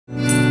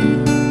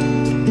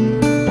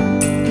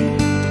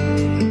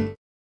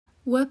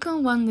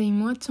Welcome one day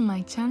more to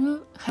my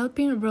channel,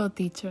 Helping Raw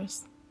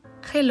Teachers.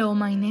 Hello,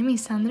 my name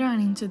is Sandra and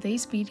in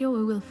today's video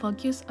we will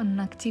focus on an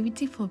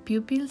activity for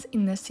pupils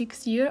in the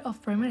 6th year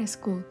of primary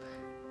school.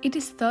 It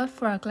is taught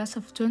for a class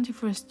of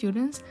 24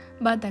 students,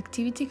 but the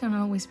activity can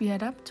always be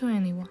adapted to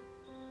anyone.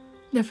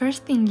 The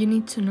first thing you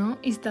need to know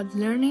is that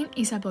learning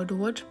is about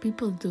what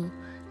people do.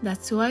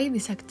 That's why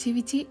this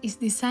activity is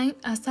designed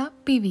as a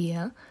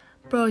PBL,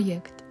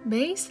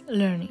 Project-Based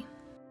Learning.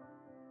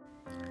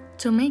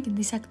 To make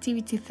this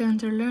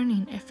activity-centered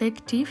learning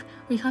effective,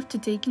 we have to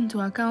take into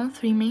account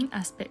three main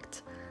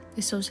aspects: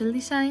 the social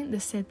design, the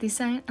set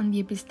design, and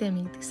the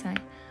epistemic design,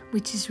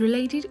 which is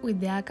related with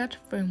the ACAD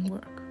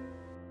framework.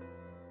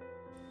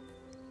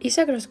 It's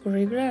a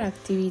cross-curricular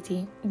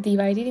activity,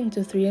 divided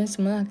into three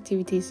small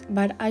activities,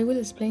 but I will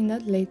explain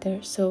that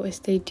later, so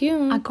stay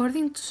tuned.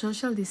 According to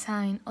social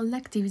design, all the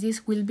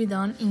activities will be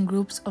done in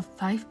groups of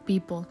 5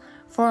 people,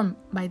 formed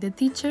by the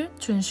teacher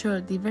to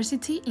ensure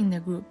diversity in the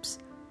groups.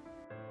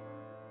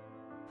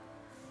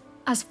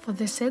 As for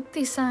the set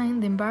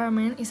design, the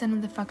environment is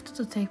another factor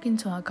to take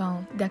into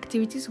account. The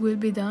activities will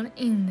be done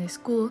in the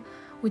school,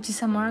 which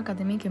is a more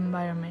academic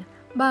environment,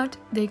 but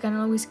they can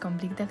always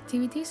complete the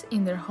activities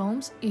in their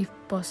homes if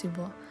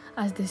possible,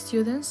 as the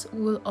students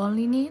will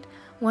only need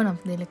one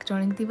of the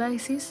electronic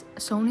devices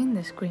shown in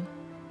the screen.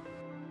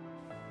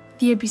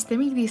 The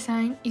epistemic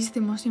design is the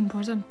most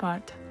important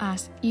part,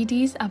 as it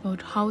is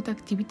about how the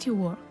activity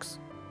works.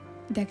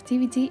 The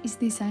activity is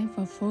designed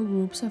for 4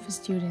 groups of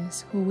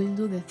students who will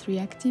do the 3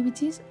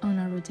 activities on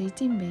a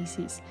rotating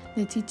basis.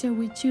 The teacher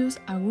will choose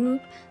a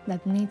group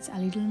that needs a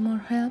little more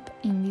help,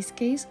 in this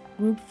case,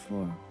 group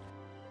 4.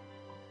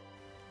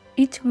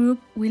 Each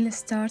group will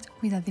start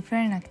with a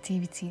different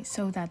activity,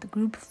 so that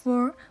group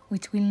 4,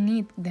 which will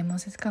need the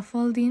most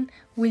scaffolding,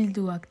 will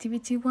do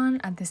activity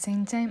 1 at the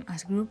same time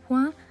as group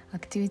 1,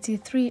 activity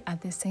 3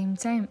 at the same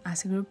time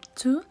as group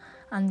 2,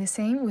 and the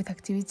same with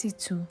activity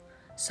 2.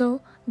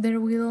 So, there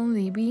will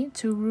only be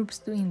 2 groups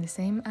doing the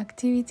same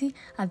activity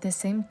at the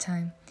same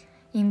time.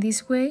 In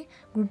this way,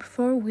 group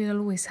 4 will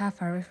always have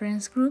a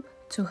reference group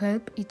to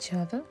help each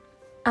other.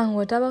 And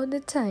what about the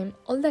time?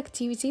 All the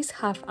activities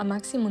have a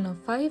maximum of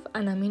 5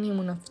 and a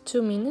minimum of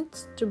 2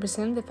 minutes to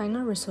present the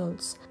final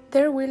results.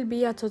 There will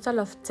be a total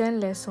of 10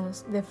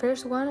 lessons. The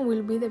first one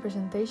will be the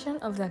presentation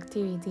of the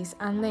activities,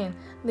 and then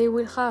they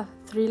will have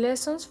 3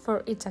 lessons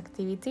for each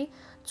activity,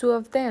 2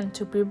 of them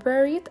to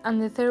prepare it and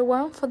the third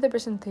one for the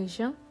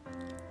presentation.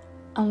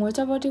 And what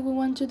about if we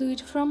want to do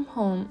it from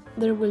home?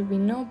 There will be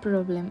no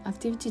problem.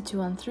 Activity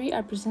 2 and 3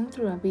 are presented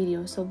through a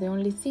video, so the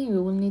only thing we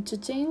will need to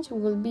change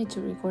will be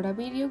to record a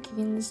video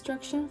giving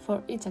instruction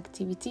for each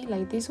activity,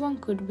 like this one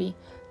could be.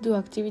 Do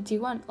activity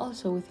 1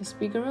 also with a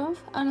speaker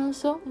off, and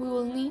also we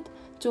will need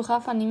to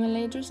have an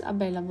email address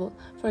available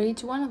for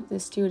each one of the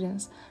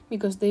students,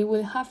 because they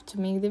will have to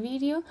make the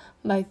video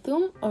by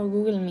Zoom or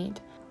Google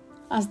Meet,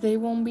 as they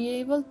won't be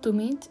able to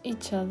meet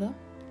each other.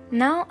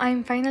 Now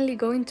I'm finally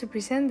going to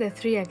present the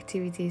 3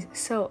 activities,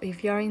 so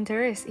if you are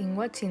interested in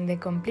watching the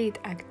complete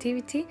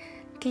activity,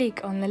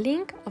 click on the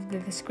link of the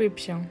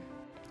description.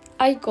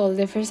 I call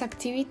the first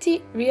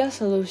activity Real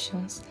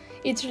Solutions.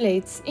 It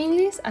relates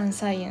English and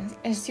science.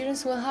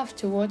 Students will have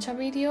to watch a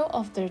video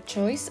of their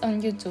choice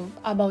on YouTube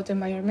about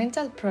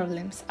environmental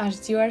problems,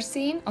 as you are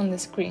seeing on the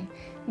screen.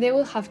 They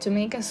will have to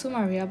make a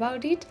summary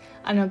about it,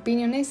 an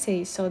opinion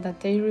essay so that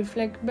they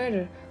reflect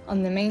better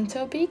on the main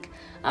topic,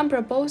 and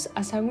propose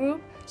as a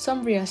group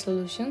some real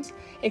solutions,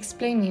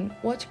 explaining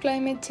what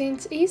climate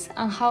change is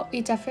and how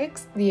it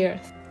affects the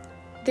Earth.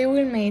 They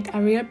will make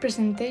a real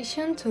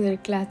presentation to their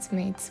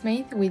classmates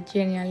made with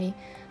Genially.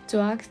 To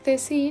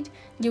access it,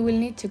 you will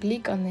need to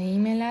click on the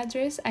email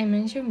address I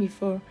mentioned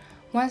before.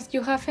 Once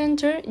you have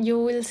entered, you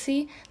will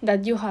see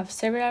that you have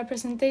several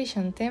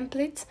presentation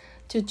templates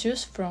to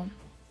choose from.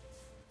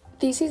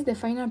 This is the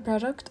final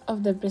product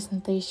of the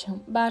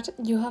presentation, but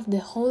you have the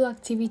whole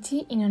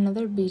activity in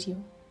another video.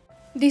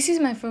 This is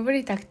my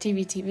favorite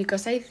activity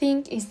because I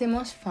think it's the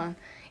most fun.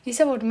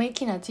 It's about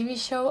making a TV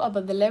show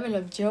about the level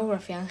of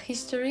geography and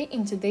history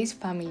in today's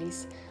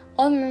families.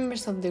 All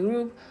members of the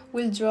group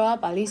will draw up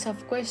a list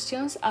of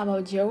questions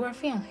about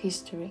geography and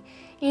history.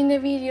 In the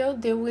video,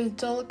 they will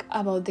talk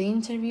about the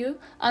interview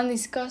and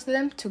discuss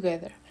them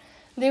together.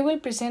 They will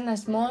present a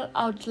small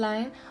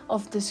outline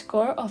of the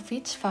score of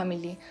each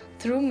family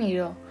through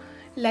Miro,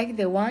 like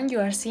the one you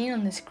are seeing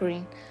on the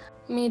screen.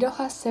 Miro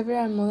has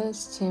several model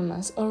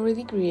schemas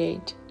already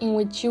created, in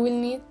which you will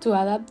need to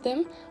adapt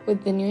them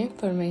with the new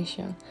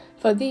information.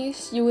 For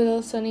this, you will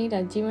also need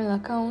a Gmail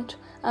account,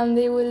 and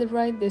they will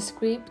write the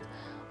script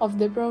of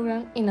the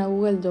program in a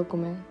Google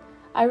document.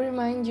 I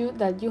remind you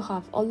that you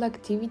have all the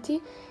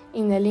activity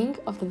in the link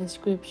of the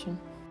description.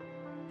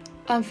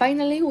 And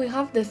finally, we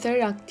have the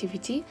third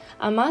activity,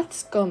 a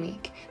maths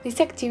comic.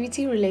 This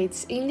activity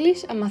relates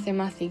English and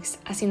mathematics,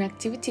 as in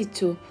activity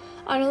 2,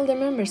 and all the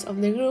members of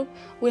the group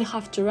will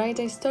have to write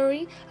a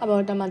story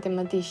about a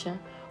mathematician,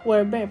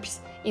 where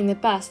verbs in the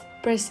past,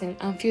 present,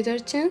 and future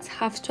tense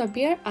have to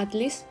appear at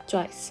least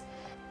twice.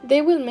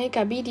 They will make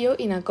a video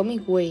in a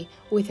comic way,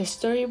 with a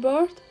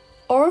storyboard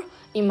or,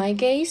 in my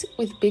case,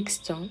 with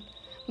Bigstone.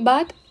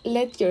 But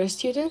let your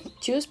students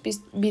choose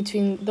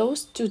between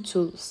those two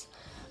tools.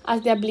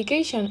 As the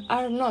applications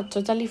are not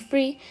totally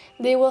free,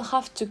 they will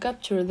have to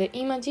capture the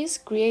images,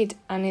 create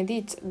and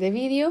edit the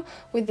video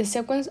with the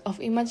sequence of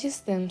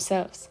images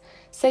themselves,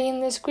 saying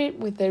the script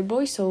with their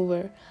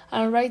voiceover,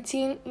 and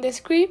writing the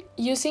script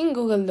using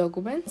Google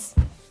Documents.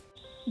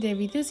 The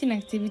videos in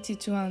Activity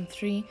 2 and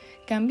 3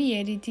 can be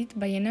edited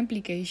by an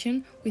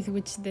application with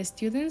which the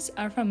students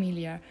are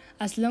familiar,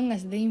 as long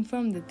as they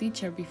inform the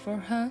teacher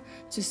beforehand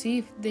to see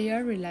if they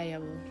are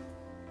reliable.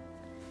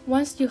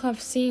 Once you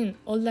have seen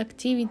all the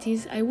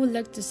activities, I would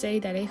like to say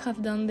that I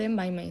have done them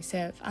by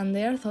myself and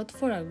they are thought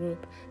for a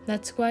group.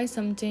 That's why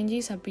some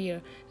changes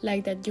appear,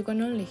 like that you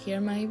can only hear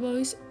my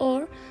voice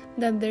or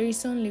that there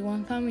is only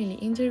one family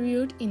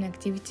interviewed in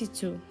Activity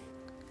 2.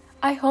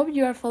 I hope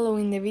you are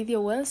following the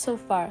video well so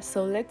far,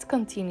 so let's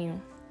continue.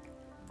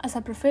 As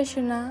a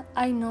professional,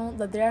 I know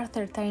that there are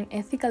certain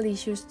ethical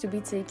issues to be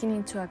taken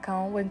into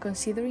account when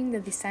considering the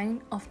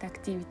design of the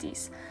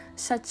activities,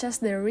 such as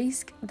the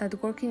risk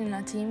that working in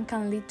a team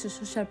can lead to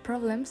social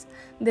problems,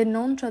 the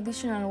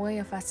non-traditional way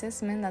of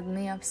assessment that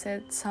may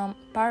upset some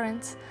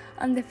parents,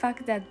 and the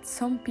fact that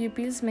some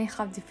pupils may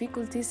have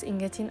difficulties in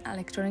getting an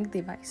electronic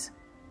device.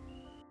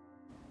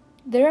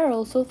 There are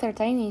also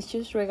certain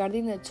issues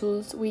regarding the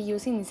tools we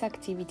use in these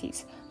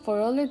activities. For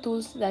all the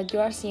tools that you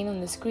are seeing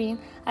on the screen,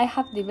 I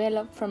have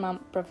developed from a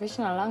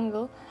professional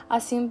angle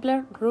a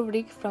simpler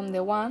rubric from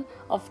the one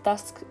of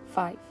Task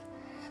 5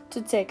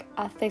 to check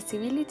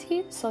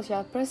accessibility,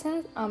 social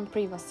presence, and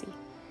privacy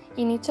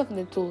in each of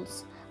the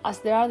tools, as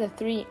there are the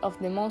three of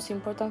the most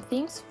important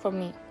things for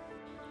me.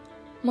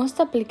 Most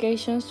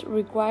applications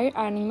require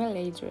an email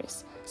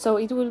address, so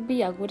it will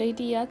be a good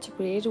idea to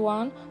create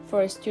one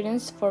for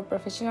students for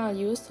professional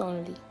use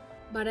only.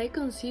 But I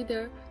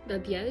consider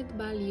that the added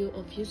value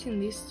of using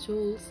these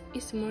tools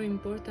is more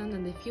important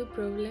than the few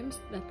problems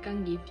that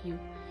can give you.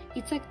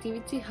 Each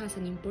activity has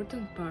an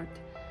important part,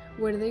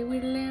 where they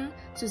will learn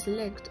to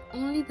select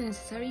only the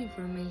necessary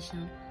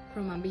information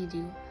from a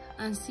video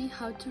and see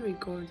how to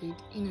record it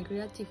in a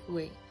creative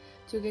way,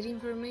 to get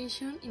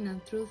information in a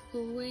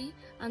truthful way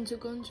and to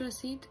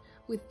contrast it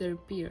with their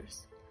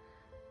peers.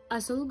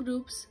 As all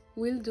groups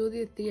will do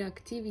the three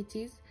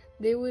activities,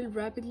 they will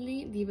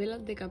rapidly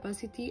develop the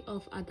capacity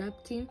of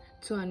adapting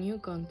to a new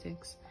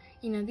context.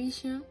 In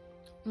addition,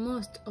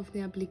 most of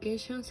the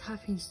applications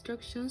have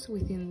instructions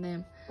within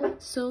them,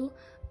 so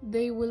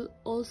they will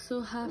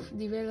also have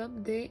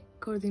developed the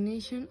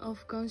coordination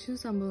of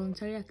conscious and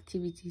voluntary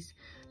activities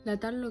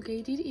that are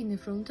located in the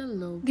frontal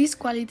lobe. These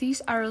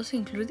qualities are also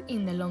included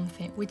in the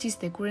LOMCE, which is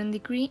the current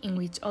decree in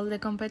which all the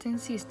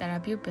competencies that a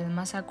pupil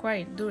must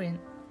acquire during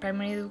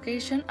primary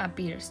education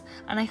appears,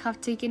 and I have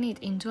taken it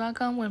into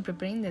account when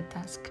preparing the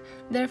task.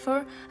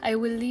 Therefore, I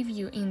will leave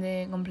you in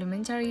the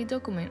complementary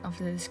document of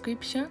the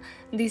description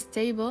this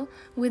table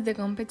with the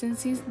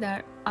competencies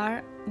that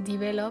are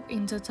developed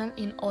in total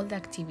in all the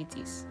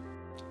activities.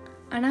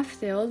 And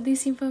after all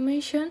this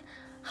information,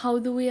 how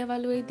do we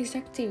evaluate these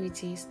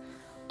activities?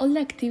 All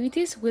the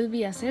activities will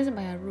be assessed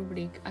by a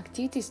rubric.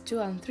 Activities 2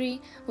 and 3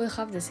 will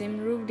have the same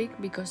rubric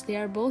because they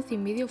are both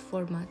in video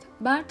format,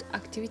 but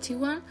Activity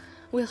 1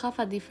 will have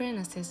a different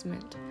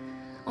assessment.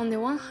 On the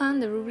one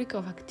hand, the rubric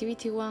of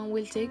Activity 1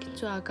 will take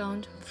into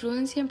account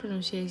fluency and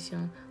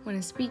pronunciation when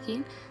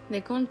speaking,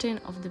 the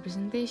content of the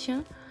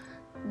presentation,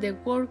 the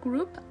work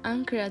group,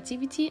 and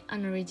creativity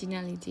and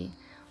originality.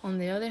 On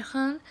the other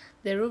hand,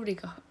 the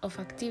rubric of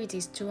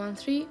Activities 2 and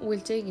 3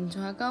 will take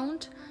into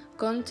account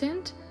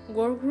content,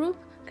 work group,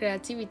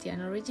 creativity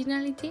and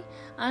originality,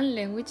 and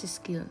language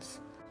skills.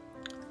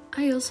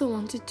 I also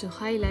wanted to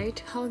highlight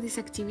how these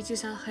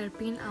activities are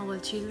helping our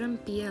children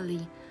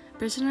PLE,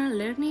 Personal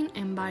Learning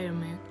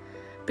Environment.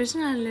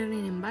 Personal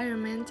learning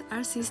environments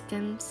are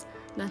systems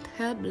that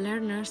help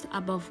learners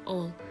above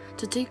all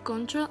to take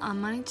control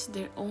and manage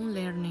their own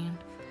learning.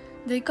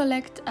 They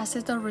collect a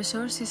set of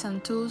resources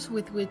and tools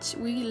with which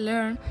we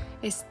learn,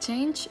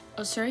 exchange,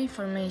 or share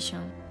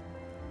information.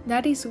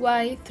 That is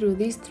why, through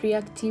these three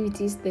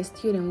activities, the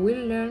student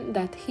will learn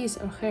that his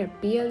or her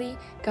PLE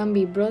can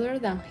be broader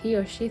than he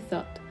or she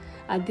thought.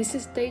 At this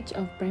stage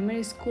of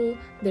primary school,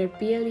 their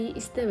PLE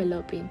is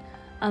developing,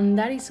 and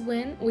that is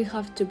when we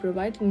have to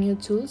provide new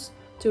tools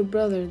to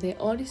broaden the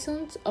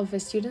horizons of a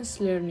student's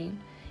learning,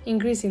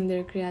 increasing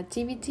their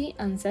creativity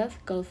and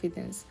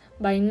self-confidence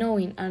by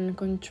knowing and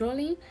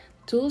controlling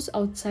tools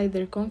outside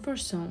their comfort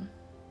zone.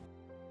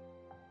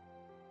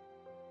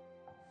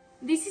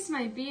 This is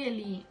my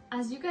PLE.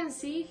 As you can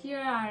see, here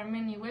are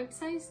many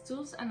websites,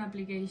 tools and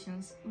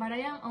applications, but I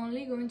am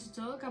only going to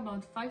talk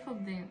about 5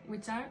 of them,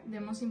 which are the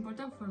most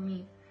important for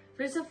me.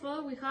 First of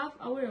all, we have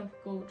Hour of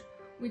Code,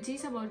 which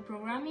is about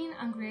programming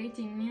and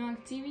creating new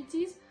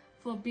activities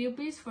for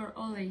pupils for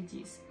all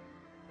ages.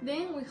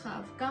 Then we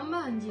have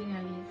Canva and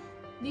Genially.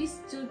 These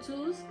two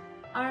tools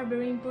are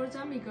very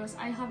important because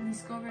I have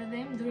discovered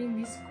them during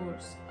this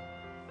course.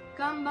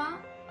 Canva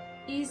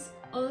is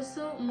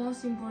also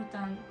most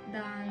important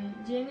than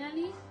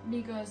generally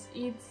because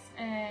it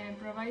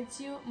provides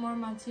you more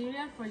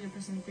material for your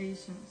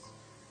presentations.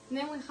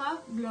 Then we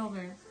have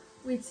Blogger,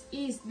 which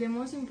is the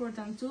most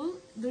important tool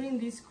during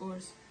this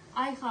course.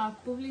 I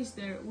have published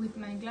there with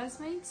my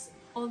classmates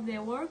all the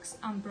works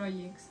and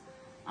projects.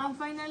 And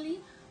finally,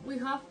 we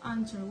have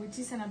Anchor, which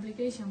is an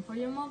application for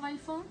your mobile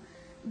phone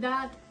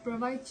that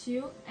provides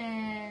you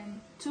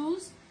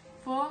tools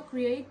for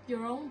create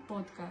your own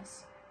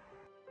podcast.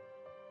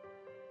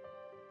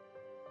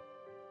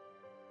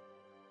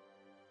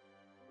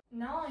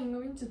 Now I'm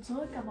going to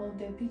talk about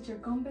the teacher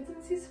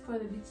competencies for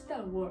the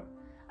digital world.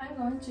 I'm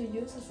going to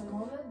use as a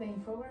model the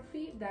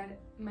infography that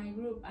my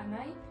group and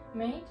I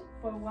made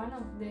for one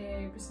of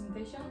the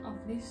presentation of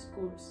this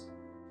course.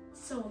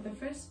 So the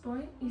first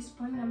point is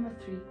point number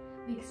 3,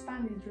 the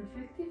expanded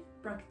reflective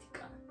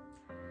practical.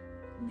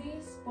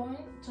 This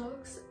point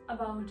talks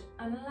about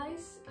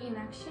analyze,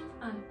 inaction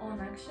and on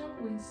action,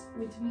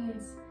 which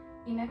means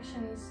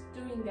inaction is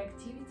during the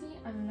activity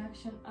and on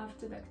action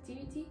after the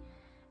activity,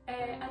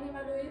 and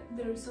evaluate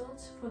the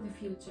results for the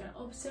future,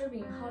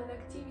 observing how the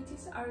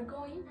activities are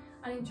going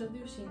and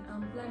introducing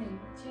and planning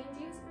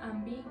changes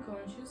and being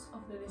conscious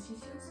of the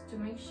decisions to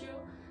make sure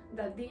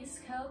that these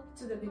help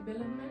to the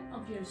development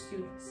of your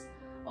students.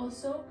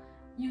 Also,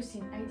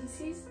 using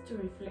ITCs to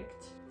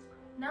reflect.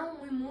 Now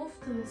we move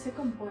to the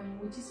second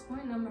point, which is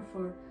point number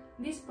 4.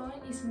 This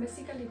point is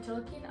basically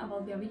talking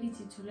about the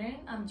ability to learn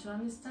and to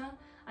understand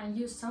and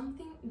use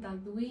something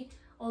that we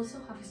also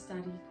have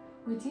studied,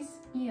 which is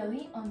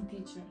ELE on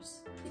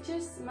teachers.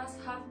 Teachers must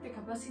have the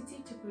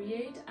capacity to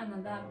create and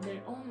adapt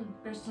their own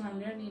personal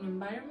learning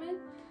environment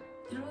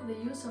through the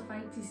use of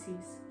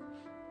ITCs,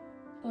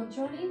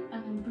 controlling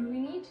and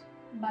improving it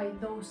by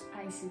those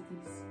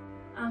ICTs.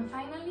 And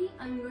finally,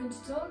 I'm going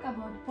to talk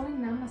about point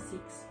number 6,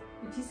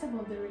 which is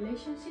about the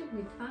relationship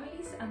with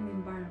families and the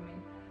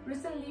environment.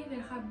 Recently,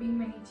 there have been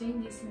many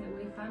changes in the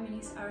way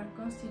families are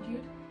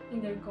constituted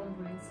in their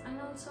components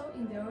and also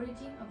in the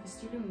origin of a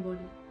student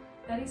body.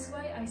 That is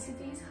why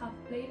ICTs have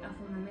played a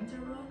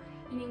fundamental role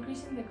in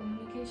increasing the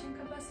communication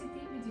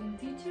capacity between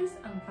teachers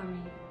and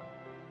family.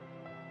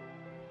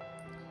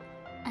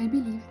 I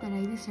believe that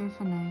I deserve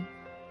an eye.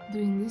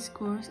 During this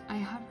course, I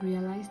have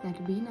realized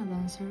that being a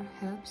dancer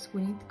helps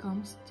when it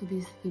comes to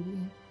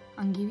discipline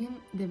and giving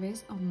the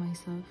best of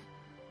myself.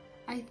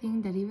 I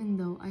think that even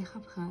though I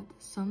have had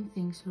some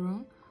things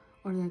wrong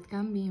or that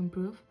can be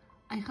improved,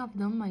 I have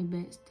done my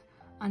best.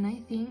 And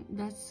I think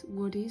that's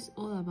what it's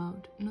all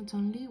about, not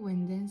only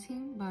when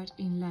dancing, but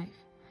in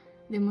life.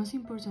 The most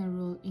important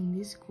role in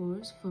this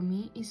course for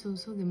me is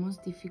also the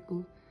most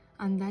difficult,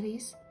 and that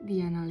is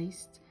the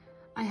analyst.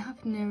 I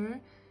have never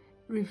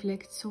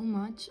reflected so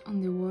much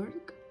on the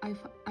work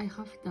I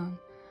have done.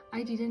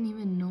 I didn't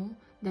even know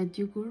that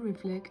you could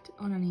reflect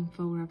on an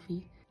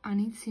infography, and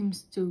it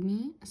seems to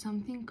me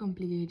something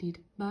complicated,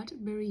 but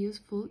very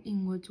useful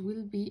in what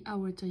will be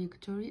our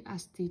trajectory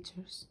as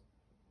teachers.